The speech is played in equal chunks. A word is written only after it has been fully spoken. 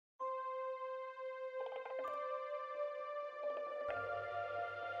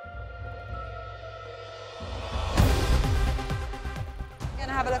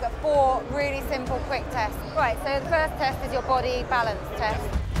have a look at 4 really simple, quick tests. Right, so the first test is your body balance test.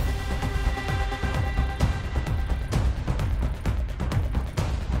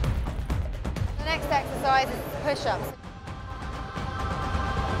 The next exercise is push-ups.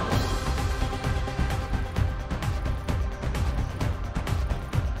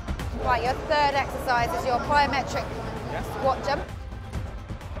 Right, your third exercise is your plyometric squat jump.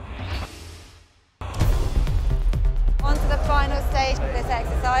 On to the final stage of this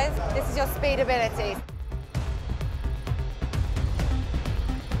exercise. This is your speed ability.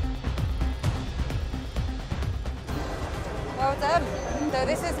 Well done. So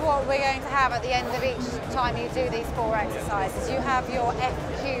this is what we're going to have at the end of each time you do these 4 exercises. You have your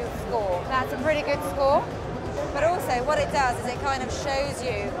FQ score. That's a pretty good score. But also what it does is it kind of shows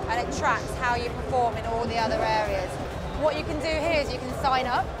you and it tracks how you perform in all the other areas. What you can do here is you can sign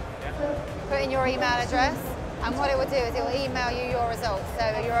up, put in your email address, and what it will do is it will email you your results. So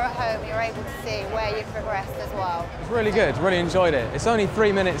you're at home, you're able to see where you've progressed as well. It's really good, really enjoyed it. It's only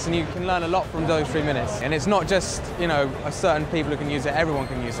 3 minutes and you can learn a lot from those 3 minutes. And it's not just, you know, a certain people who can use it, everyone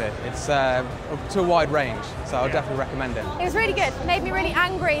can use it. It's to a wide range, so I'll definitely recommend it. It was really good. It made me really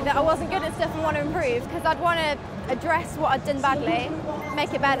angry that I wasn't good at stuff and want to improve, because I'd want to address what I'd done badly,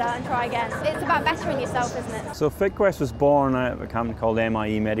 make it better and try again. It's about bettering yourself, isn't it? So FitQuest was born out of a company called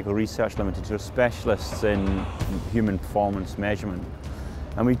MIE Medical Research Ltd, who are specialists in human performance measurement.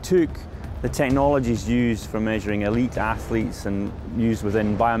 And we took the technologies used for measuring elite athletes and used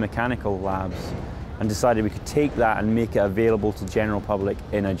within biomechanical labs and decided we could take that and make it available to the general public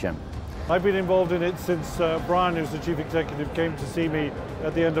in a gym. I've been involved in it since Brian, who's the chief executive, came to see me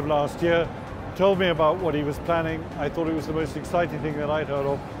at the end of last year, told me about what he was planning. I thought it was the most exciting thing that I'd heard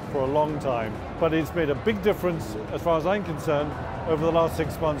of for a long time. But it's made a big difference, as far as I'm concerned, over the last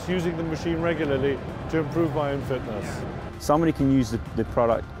 6 months, using the machine regularly to improve my own fitness. Somebody can use the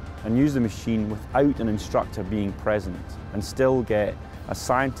product and use the machine without an instructor being present and still get a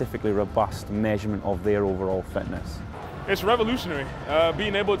scientifically robust measurement of their overall fitness. It's revolutionary.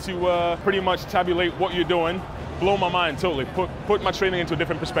 Being able to pretty much tabulate what you're doing, blow my mind totally, put my training into a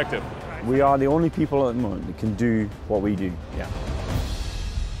different perspective. We are the only people at the moment that can do what we do. Yeah.